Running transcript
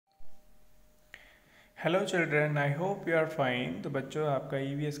Hello children, I hope you are fine. तो बच्चों, आपका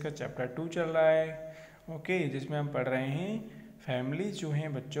EVS का चैप्टर 2 चल रहा है। ओके, जिसमें हम पढ़ रहे हैं फैमिलीज जो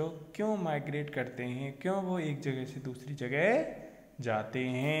हैं बच्चों क्यों माइग्रेट करते हैं, क्यों वो एक जगह से दूसरी जगह जाते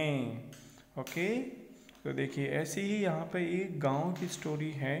हैं। ओके, तो देखिए ऐसे ही यहाँ पे एक गांव की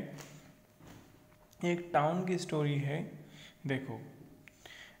स्टोरी है, एक टाउन की स्टोरी है। देखो,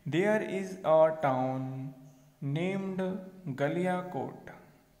 there is a town named Galiakot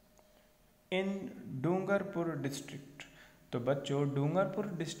in Dungarpur district. तो बच्चों, डूंगरपुर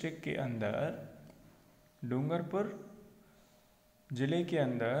डिस्ट्रिक्ट के अंदर, डूंगरपुर ज़िले के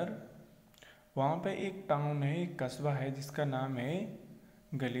अंदर वहाँ पे एक टाउन है, एक कस्बा है जिसका नाम है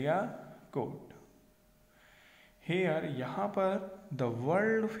गलियाकोट। हेयर, यहाँ पर the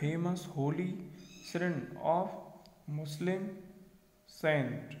world famous Holi श्रृन of Muslim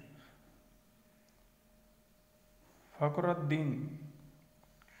Saint Fakhruddin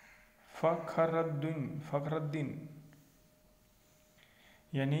Fakhruddin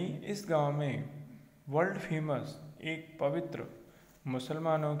यानी इस गांव में वर्ल्ड फेमस एक पवित्र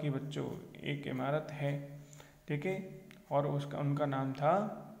मुसलमानों की बच्चों एक इमारत है, ठीक है। और उनका नाम था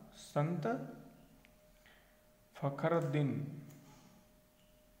संत फखरुद्दीन।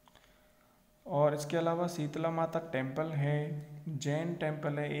 और इसके अलावा शीतला माता टेम्पल है, जैन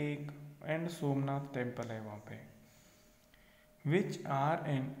टेम्पल है एक, एंड सोमनाथ टेम्पल है वहाँ पे, which are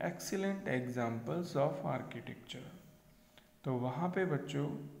an excellent examples of architecture. तो वहाँ पे बच्चों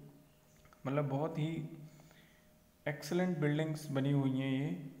मतलब बहुत ही एक्सीलेंट बिल्डिंग्स बनी हुई हैं ये,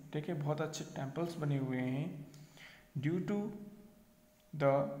 ठीक है, बहुत अच्छे टेम्पल्स बने हुए हैं due to the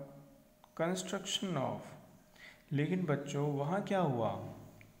construction of. लेकिन बच्चों वहाँ क्या हुआ,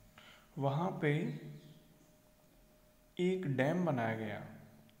 वहाँ पे एक डैम बनाया गया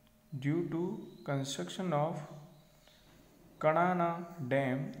due to construction of कणाना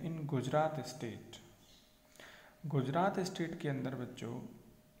dam in Gujarat state. Gujarat state के अंदर बच्चों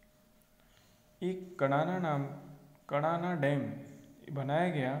एक कणाना डैम बनाया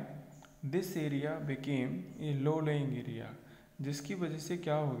गया। This area became a low laying area, जिसकी वजह से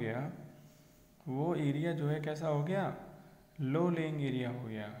क्या हो गया, वो एरिया जो है कैसा हो गया, लो लेइंग एरिया हो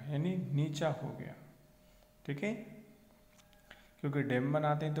गया, यानी नीचा हो गया, ठीक है। क्योंकि डैम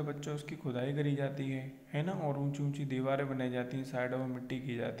बनाते हैं तो बच्चों उसकी खुदाई करी जाती है ना, और ऊंची ऊंची दीवारें बनाई जाती हैं, साइडों में मिट्टी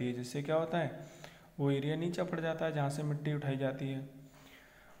की जाती है, जिससे क्या होता है वो एरिया नीचा पड़ जाता है जहाँ से मिट्टी उठाई जाती है।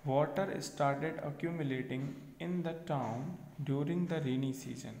 Water started accumulating in the town during the rainy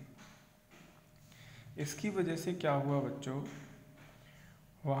season. इसकी वजह से क्या हुआ बच्चों,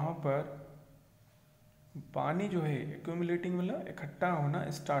 वहाँ पर पानी जो है एक्यूमुलेटिंग मतलब इकट्ठा होना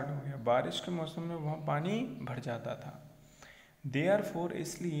स्टार्ट हो गया। बारिश के मौसम में वहाँ पानी भर जाता था। देयरफॉर,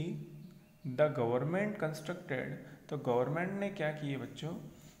 इसलिए द गवर्नमेंट कंस्ट्रक्टेड, तो गवर्नमेंट ने क्या किए बच्चों,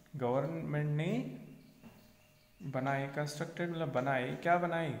 गवर्नमेंट ने बनाए, कंस्ट्रक्टेड मतलब बनाए, क्या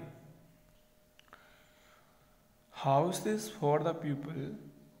बनाए, हाउसेस फॉर द पीपल,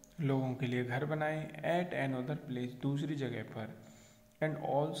 लोगों के लिए घर बनाए, एट एन अदर प्लेस, दूसरी जगह पर, and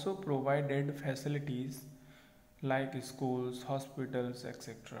also provided facilities like schools, hospitals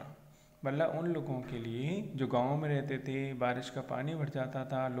etcetera. मतलब उन लोगों के लिए जो गाँव में रहते थे, बारिश का पानी भर जाता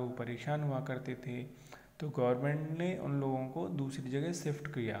था, लोग परेशान हुआ करते थे, तो गवर्नमेंट ने उन लोगों को दूसरी जगह शिफ्ट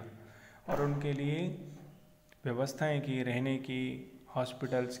किया और उनके लिए व्यवस्थाएं की, रहने की,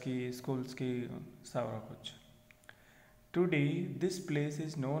 हॉस्पिटल्स की, स्कूल्स की, सारा कुछ। Today this place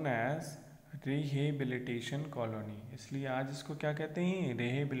is known as rehabilitation colony, इसलिए आज इसको क्या कहते हैं,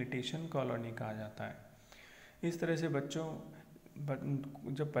 रिहेबिलिटेशन कॉलोनी कहा जाता है। इस तरह से बच्चों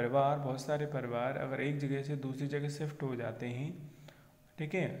जब परिवार, बहुत सारे परिवार अगर एक जगह से दूसरी जगह शिफ्ट हो जाते हैं,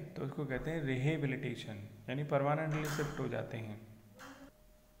 ठीक है, तो उसको कहते हैं रिहेबिलिटेशन, यानी परमानेंटली शिफ्ट हो जाते हैं।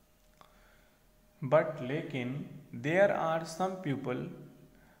 बट लेकिन there are some people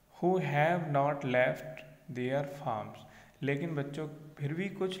who have not left there farms. लेकिन बच्चों फिर भी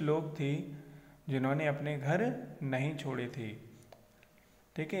कुछ लोग थे जिन्होंने अपने घर नहीं छोड़े थे,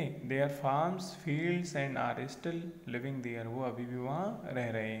 ठीक है। There farms, fields and are still living there, वो अभी भी वहाँ रह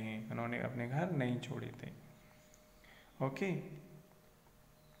रहे हैं, उन्होंने अपने घर नहीं छोड़े थे। Okay,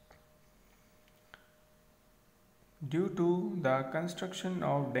 due to the construction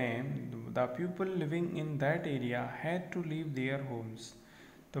of dam the people living in that area had to leave their homes.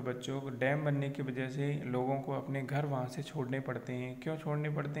 तो बच्चों, डैम बनने की वजह से लोगों को अपने घर वहाँ से छोड़ने पड़ते हैं। क्यों छोड़ने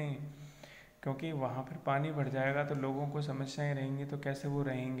पड़ते हैं, क्योंकि वहाँ पर पानी भर जाएगा तो लोगों को समस्याएं रहेंगी, तो कैसे वो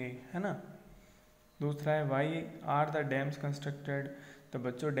रहेंगे, है ना। दूसरा है Y are the dams constructed. तो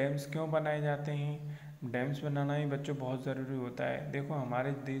बच्चों डैम्स क्यों बनाए जाते हैं, डैम्स बनाना ही बच्चों बहुत ज़रूरी होता है। देखो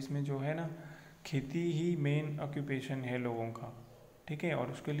हमारे देश में जो है ना, खेती ही मेन ऑक्यूपेशन है लोगों का, ठीक है,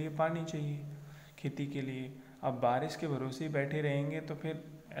 और उसके लिए पानी चाहिए। खेती के लिए। अब बारिश के भरोसे ही बैठे रहेंगे तो फिर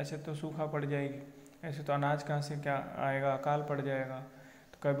ऐसे तो सूखा पड़ जाएगी, ऐसे तो अनाज कहाँ से क्या आएगा, अकाल पड़ जाएगा।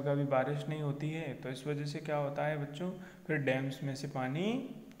 तो कभी कभी बारिश नहीं होती है तो इस वजह से क्या होता है बच्चों, फिर डैम्स में से पानी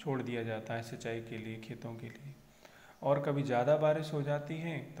छोड़ दिया जाता है सिंचाई के लिए, खेतों के लिए। और कभी ज़्यादा बारिश हो जाती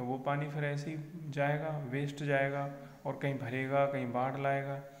है तो वो पानी फिर ऐसे ही जाएगा, वेस्ट जाएगा, और कहीं भरेगा, कहीं बाढ़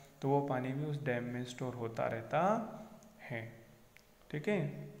लाएगा, तो वो पानी भी उस डैम में स्टोर होता रहता है। ठीक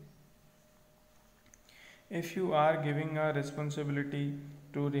है। If you are giving a responsibility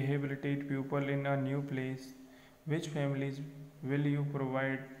to rehabilitate people in a new place, which families will you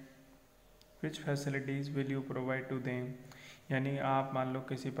provide, which facilities will you provide to them? यानी आप मान लो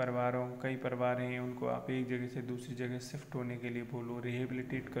किसी परिवारों, कई परिवार हैं, उनको आप एक जगह से दूसरी जगह शिफ्ट होने के लिए बोलो,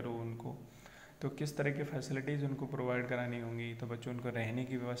 रिहेबिलिटेट करो उनको, तो किस तरह की फैसिलिटीज़ उनको प्रोवाइड करानी होंगी। तो बच्चों उनको रहने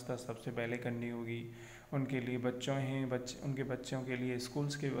की व्यवस्था सबसे पहले करनी होगी, उनके लिए बच्चों हैं उनके बच्चों के लिए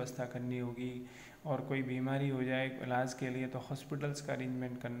स्कूल्स की व्यवस्था करनी होगी, और कोई बीमारी हो जाए इलाज के लिए तो हॉस्पिटल्स का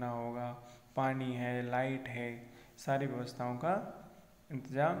अरेंजमेंट करना होगा, पानी है, लाइट है, सारी व्यवस्थाओं का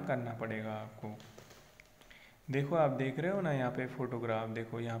इंतज़ाम करना पड़ेगा आपको। देखो आप देख रहे हो ना यहाँ पे फोटोग्राफ,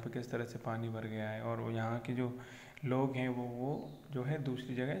 देखो यहाँ पे किस तरह से पानी भर गया है, और वो यहाँ के जो लोग हैं वो जो है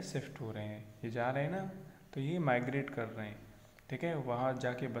दूसरी जगह शिफ्ट हो रहे हैं, ये जा रहे हैं ना, तो ये माइग्रेट कर रहे हैं। ठीक है, वहाँ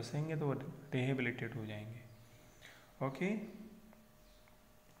जाके बसेंगे तो वो रिहेबिलिटेट हो जाएंगे। ओके,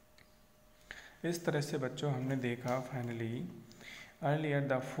 इस तरह से बच्चों हमने देखा फाइनली अर्लियर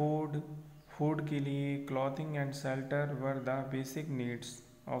द फूड के लिए clothing and shelter were the basic needs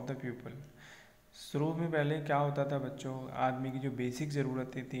of the people. शुरू में पहले क्या होता था बच्चों, आदमी की जो बेसिक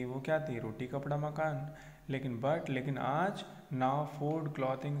ज़रूरतें थी वो क्या थी, रोटी कपड़ा मकान, लेकिन आज now food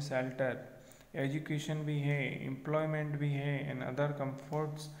clothing shelter, education भी है, एम्प्लॉयमेंट भी है, and other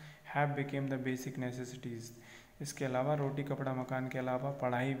comforts have became the basic necessities. इसके अलावा रोटी कपड़ा मकान के अलावा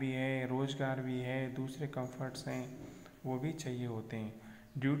पढ़ाई भी है, रोज़गार भी है, दूसरे कंफर्ट्स हैं वो भी चाहिए होते हैं।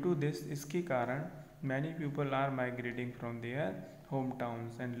 ड्यू टू दिस, इसके कारण many people are migrating from their home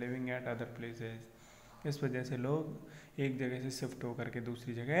towns and living at other places. इस वजह से लोग एक जगह से शिफ्ट होकर के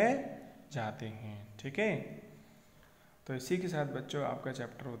दूसरी जगह जाते हैं। ठीक है, तो इसी के साथ बच्चों आपका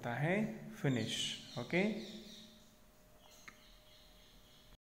चैप्टर होता है फिनिश। ओके।